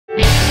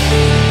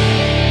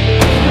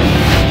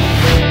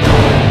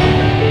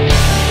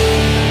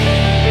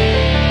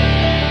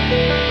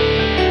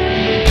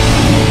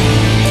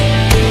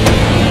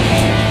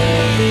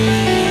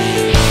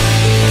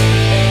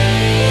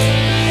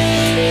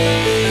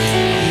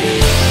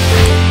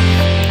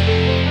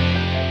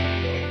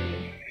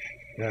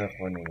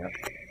California.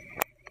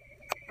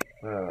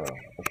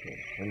 Okay.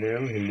 Hello.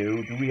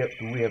 Do we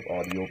have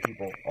audio,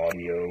 people?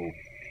 Audio.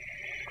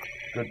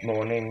 Good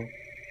morning.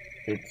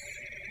 It's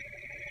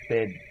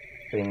bed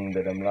thing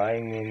that I'm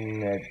lying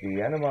in at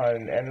the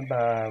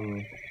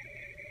Anaheim.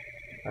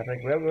 I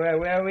think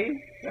where are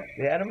we?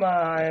 The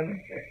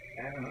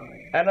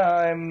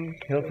Anaheim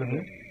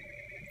Hilton.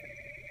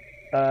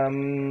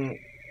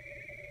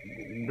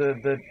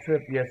 The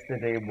trip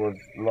yesterday was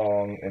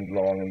long, and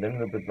then a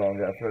little bit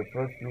longer. I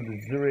first flew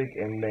to Zurich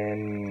and then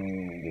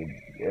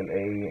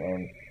LA,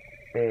 and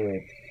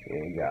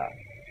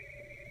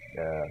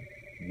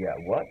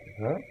what?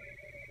 Huh?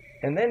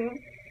 And then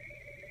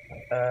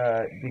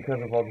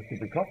because of all the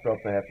stupid cough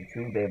drops I have to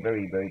chew, they're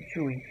very, very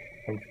chewy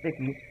and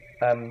sticky.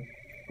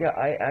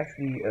 I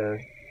actually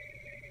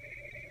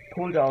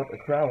pulled out a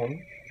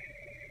crown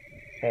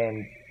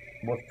and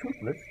was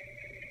toothless.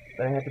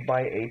 I had to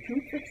buy a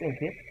tooth fixing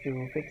kit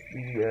to fix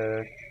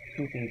the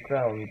toothy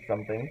crown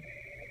something.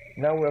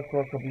 Now we're of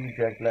course completely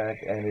jet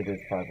lagged, and it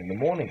is 5 in the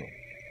morning.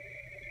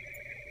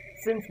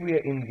 Since we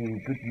are in the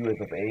good US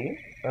of A,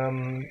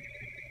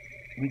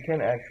 we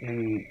can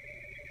actually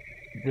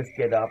just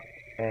get up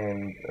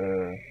and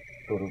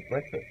go to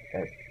breakfast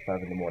at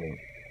 5 in the morning.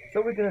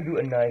 So we're gonna do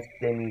a nice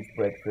Denny's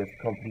breakfast,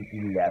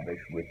 completely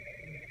lavish with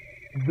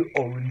the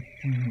orange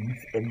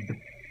juice and the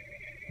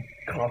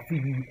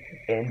coffee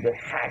and the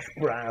hash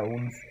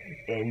browns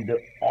and the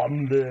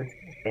omelet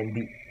and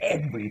the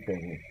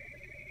everything.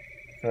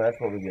 So that's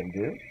what we're gonna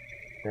do.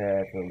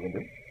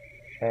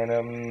 And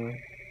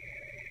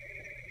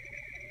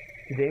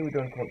today we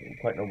don't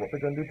quite know what we're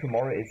gonna do.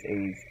 Tomorrow is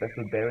a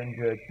special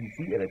Behringer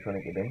QC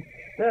electronic event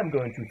that I'm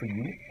going to for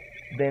you.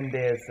 Then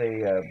there's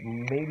a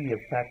maybe a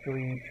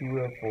factory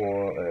tour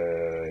for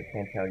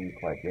can't tell you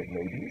quite yet,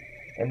 maybe.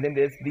 And then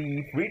there's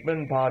the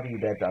Friedman party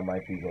that I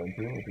might be going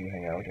to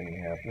hang out and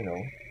have,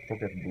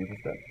 hookers and booze and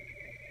stuff.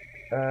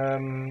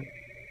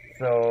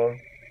 So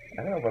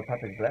I don't know why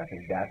Patrick's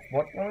laughing. That's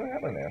what's going to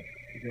happen there.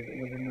 Because it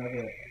was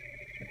another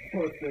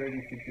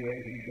 4:30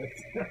 situation.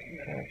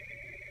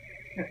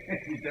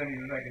 You don't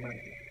even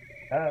recognize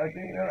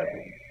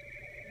it.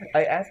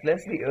 I asked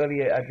Leslie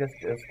earlier. I just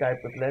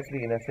Skyped with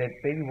Leslie and I said,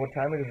 "Baby, what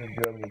time it is in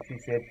Germany?" She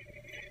said,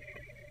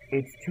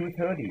 "It's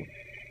 2:30."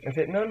 I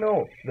said,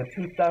 "No, the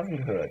tooth doesn't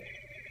hurt."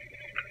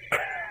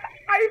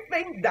 I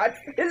think that's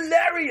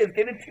hilarious.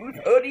 Get it?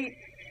 2:30.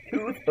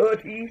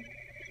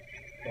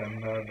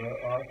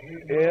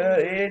 Yeah,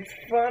 it's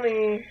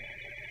funny.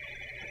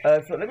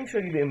 So let me show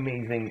you the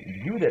amazing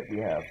view that we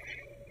have.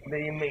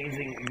 The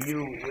amazing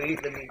view.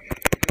 Wait, let me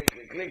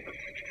click.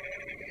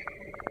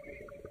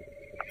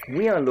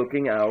 We are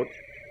looking out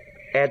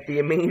at the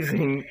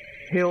amazing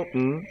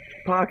Hilton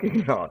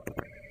parking lot.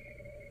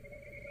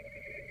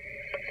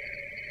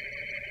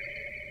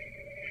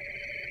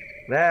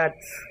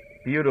 That's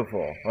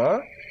beautiful, huh?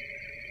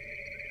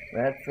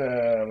 That's,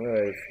 I'm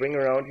gonna swing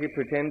around here,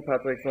 pretend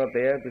Patrick's not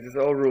there. This is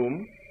our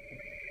room.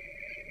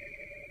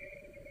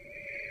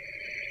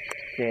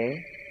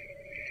 Okay.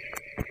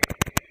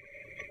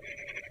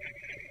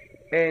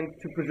 And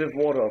to preserve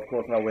water, of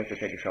course, now we have to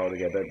take a shower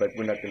together, but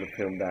we're not going to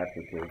film that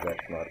because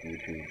that's not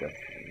YouTube. That's,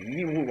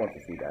 who wants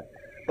to see that?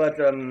 But,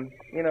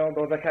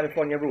 those are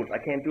California rules. I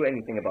can't do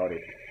anything about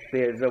it.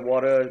 There's a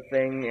water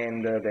thing,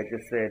 and they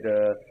just said,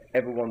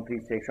 everyone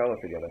please take showers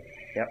together.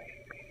 Yep.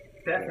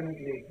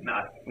 Definitely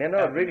not.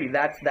 No, really,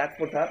 that's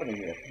what's happening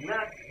here.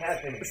 Not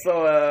happening.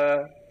 So,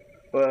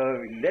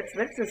 let's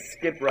just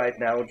skip right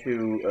now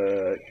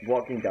to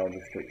walking down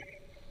the street.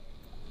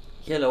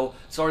 Hello,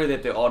 sorry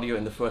that the audio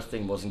in the first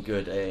thing wasn't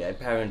good.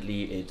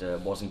 Apparently it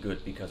wasn't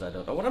good because I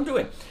don't know what I'm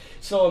doing.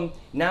 So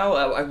now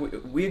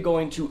we're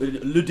going to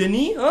le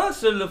Denny, hein,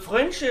 c'est le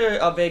French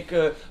avec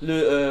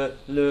le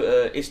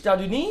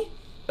États-Unis.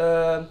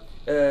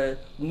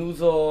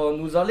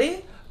 Nous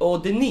aller au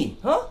Denny,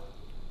 huh?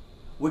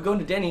 We're going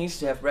to Denny's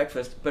to have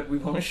breakfast, but we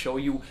want to show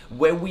you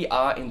where we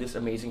are in this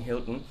amazing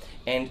Hilton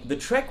and the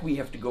trek we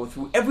have to go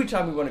through every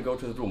time we want to go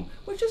to the room,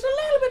 which is a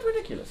little bit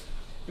ridiculous.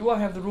 Do I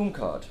have the room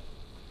card?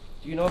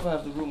 Do you know if I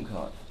have the room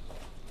card?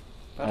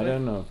 Patrick? I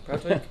don't know.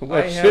 Patrick?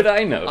 Should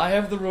I know? I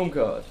have the room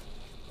card.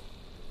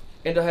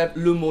 And I have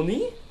le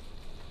money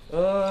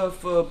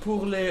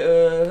pour les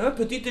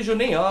petit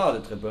déjeuner. Ah,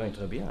 très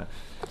bien.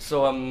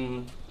 So,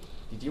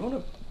 did you want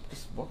to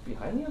just walk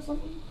behind me or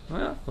something?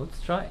 Well, let's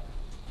try.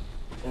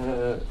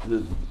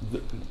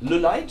 Le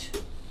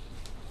light.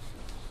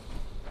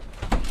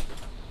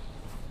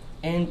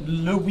 And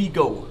le we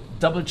go.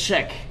 Double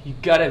check. You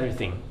got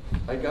everything.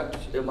 I got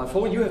my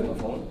phone. You have my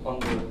phone on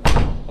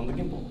the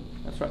gimbal.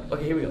 That's right.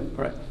 Okay, here we go.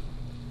 All right.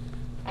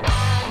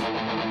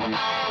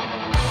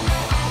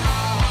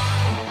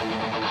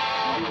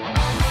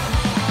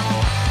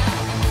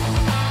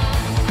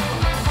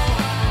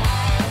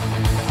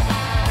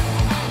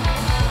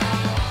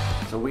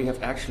 So we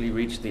have actually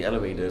reached the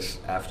elevators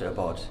after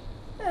about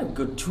a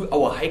good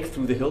 2-hour hike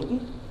through the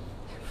Hilton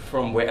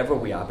from wherever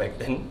we are back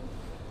then,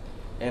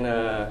 and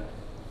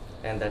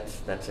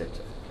that's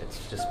it. It's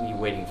just me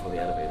waiting for the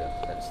elevator.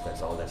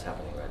 That's all that's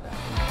happening right now.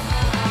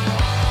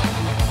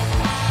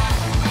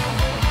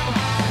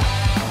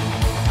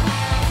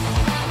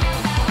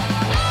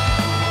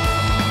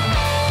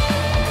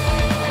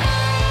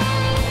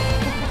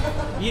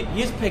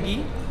 Here's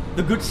Peggy,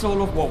 the good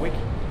soul of Warwick,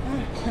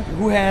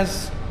 who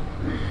has.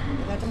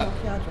 Latte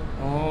macchiato.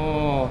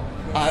 Oh,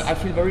 I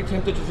feel very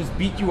tempted to just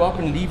beat you up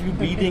and leave you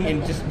bleeding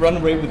and just run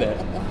away with that.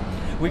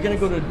 We're gonna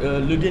go to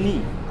Le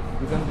Denny.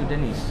 We're going to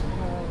Denny's.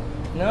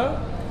 No?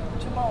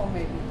 Tomorrow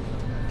maybe.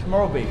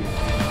 Tomorrow, baby.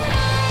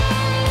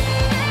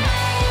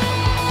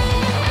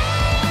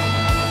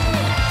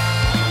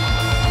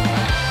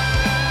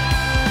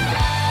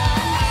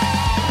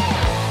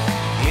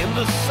 In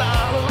the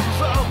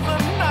silence of the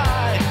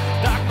night,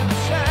 dark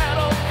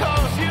shadow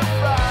calls you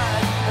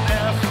bright, and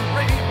as the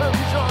raven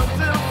joins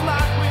in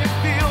flight, we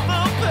feel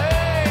the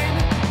pain.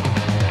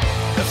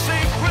 A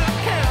sacred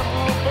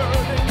candle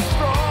burning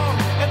strong,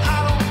 and I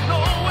don't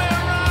know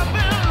where I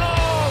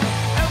belong.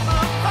 And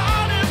the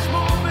thought is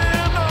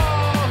moving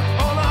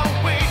on our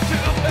way to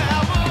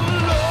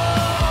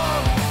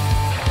Babylon.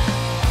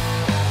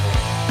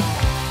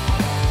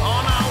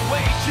 On our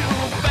way to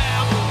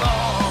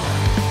Babylon.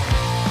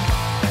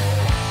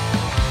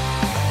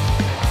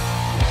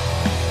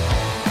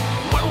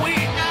 When we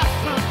ask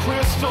the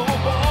crystal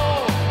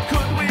ball,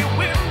 could we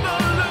win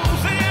or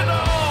lose it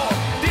all?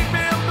 Deep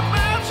in the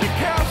magic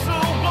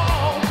castle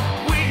wall,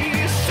 we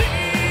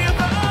see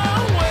the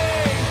way.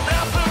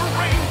 There's a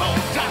rainbow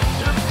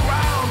touches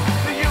ground.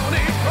 The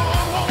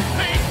unicorn won't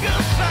make a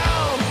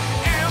sound,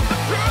 and the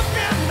truth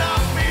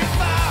cannot be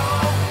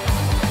found.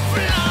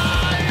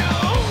 Fly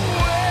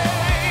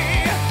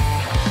away.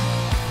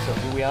 So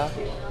here we are.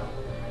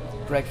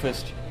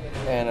 Breakfast.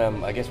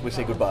 And I guess we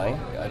say goodbye.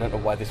 I don't know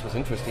why this was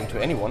interesting to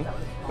anyone,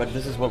 but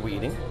this is what we're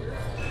eating.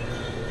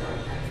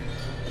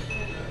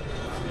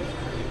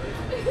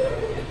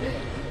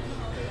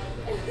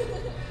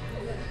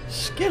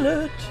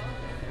 Skillet!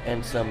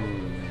 And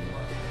some...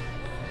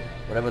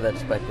 whatever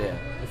that's back there.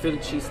 A Philly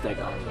cheesesteak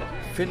omelet.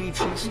 Philly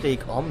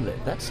cheesesteak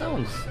omelet. That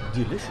sounds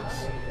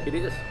delicious. It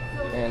is.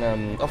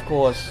 And of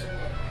course,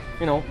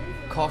 you know,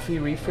 coffee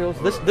refills.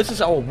 This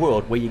is our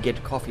world where you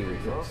get coffee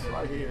refills.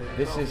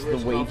 This is the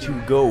way to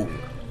go.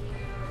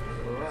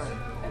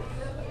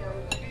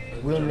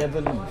 We'll never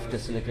leave,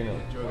 just to let you know.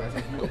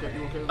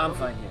 I'm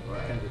fine here.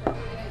 Thank you.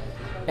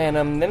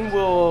 And then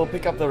we'll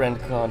pick up the rent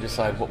car and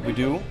decide what we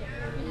do.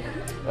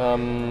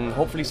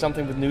 Hopefully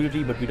something with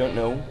nudity, but we don't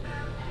know.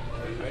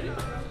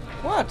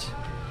 What?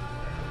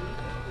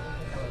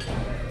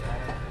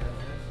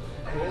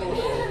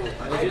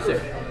 What did you say?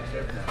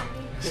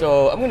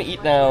 So I'm gonna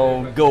eat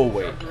now. Go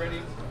away.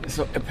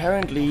 So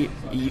apparently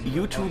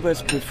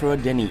YouTubers prefer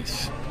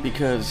Denny's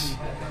because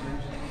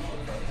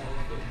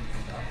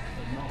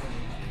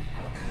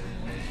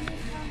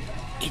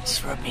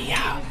it's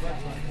Rabia.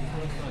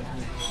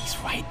 He's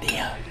right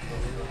there.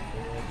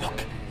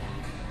 Look.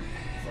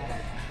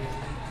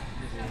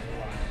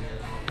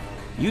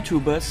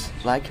 YouTubers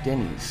like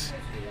Denny's.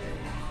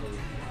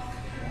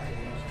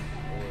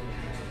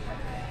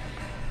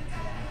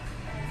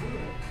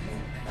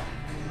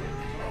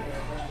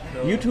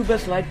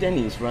 YouTubers like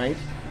Denny's, right?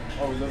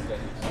 Oh, we love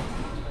Denny's.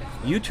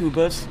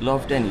 YouTubers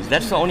love Denny's.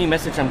 That's the only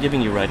message I'm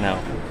giving you right now.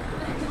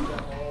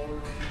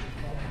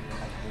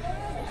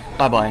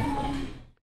 Bye-bye.